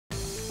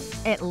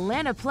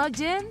Atlanta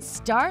Plugged In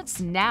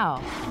starts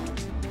now.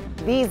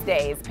 These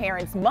days,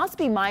 parents must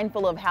be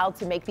mindful of how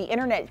to make the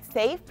internet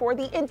safe for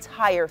the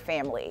entire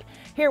family.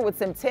 Here with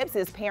some tips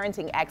is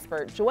parenting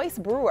expert Joyce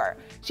Brewer.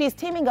 She's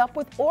teaming up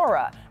with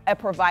Aura, a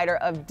provider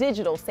of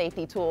digital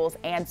safety tools,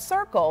 and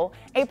Circle,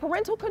 a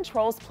parental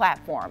controls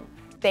platform.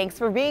 Thanks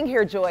for being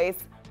here, Joyce.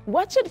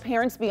 What should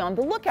parents be on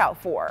the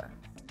lookout for?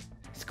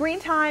 Screen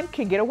time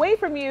can get away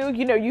from you.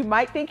 You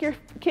might think your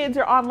kids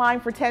are online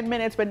for 10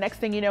 minutes, but next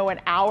thing you know, an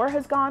hour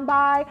has gone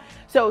by.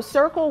 So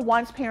Circle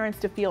wants parents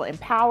to feel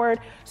empowered.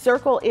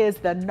 Circle is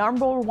the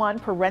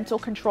 #1 parental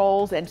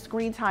controls and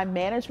screen time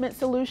management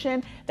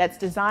solution that's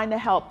designed to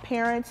help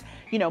parents,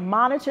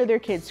 monitor their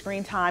kids'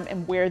 screen time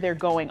and where they're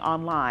going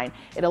online.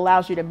 It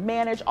allows you to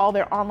manage all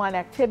their online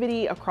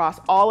activity across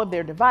all of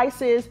their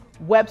devices,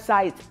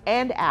 websites,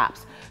 and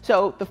apps.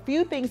 So the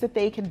few things that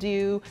they can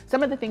do,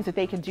 some of the things that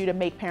they can do to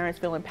make parents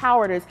feel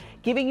empowered is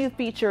giving you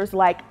features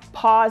like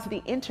pause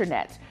the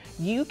internet.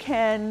 You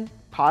can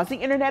pause the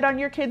internet on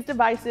your kids'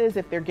 devices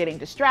if they're getting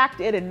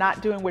distracted and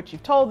not doing what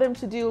you've told them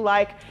to do,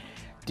 like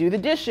do the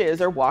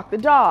dishes or walk the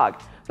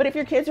dog. But if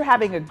your kids are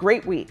having a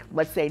great week,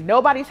 let's say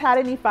nobody's had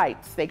any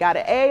fights, they got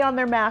an A on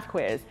their math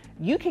quiz,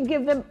 you can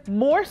give them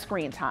more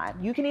screen time.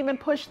 You can even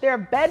push their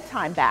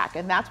bedtime back,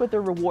 and that's what the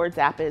rewards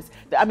app is.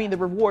 The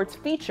rewards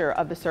feature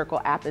of the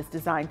Circle app is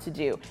designed to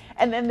do.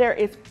 And then there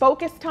is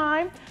focus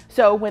time.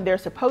 So when they're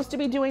supposed to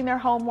be doing their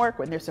homework,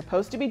 when they're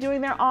supposed to be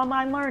doing their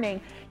online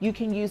learning, you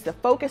can use the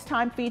focus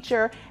time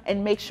feature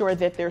and make sure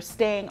that they're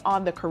staying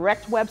on the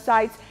correct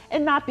websites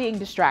and not being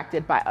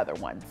distracted by other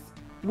ones.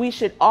 We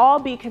should all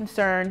be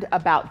concerned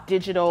about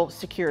digital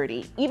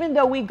security. Even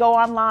though we go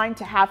online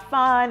to have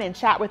fun and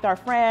chat with our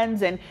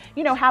friends and,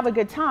 have a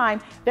good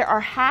time, there are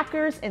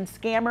hackers and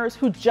scammers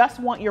who just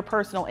want your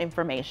personal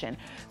information.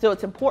 So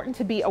it's important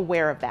to be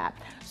aware of that.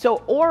 So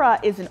Aura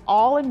is an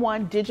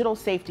all-in-one digital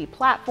safety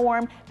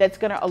platform that's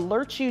going to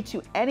alert you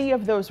to any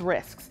of those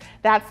risks.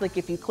 That's like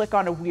if you click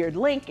on a weird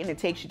link and it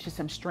takes you to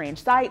some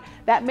strange site,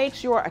 that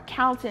makes your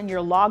accounts and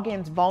your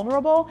logins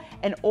vulnerable,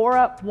 and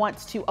Aura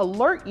wants to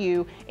alert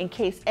you in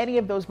case any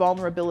of those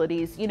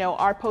vulnerabilities,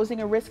 are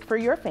posing a risk for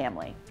your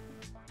family.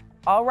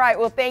 All right,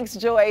 well, thanks,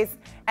 Joyce.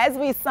 As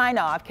we sign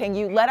off, can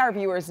you let our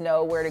viewers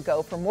know where to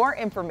go for more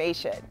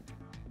information?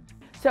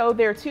 So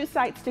there are 2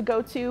 sites to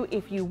go to.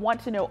 If you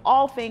want to know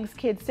all things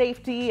kid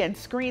safety and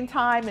screen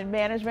time and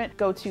management,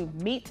 go to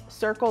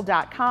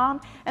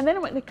meetcircle.com. And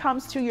then when it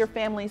comes to your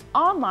family's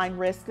online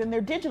risks and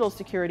their digital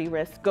security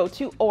risks, go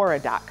to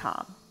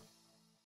aura.com.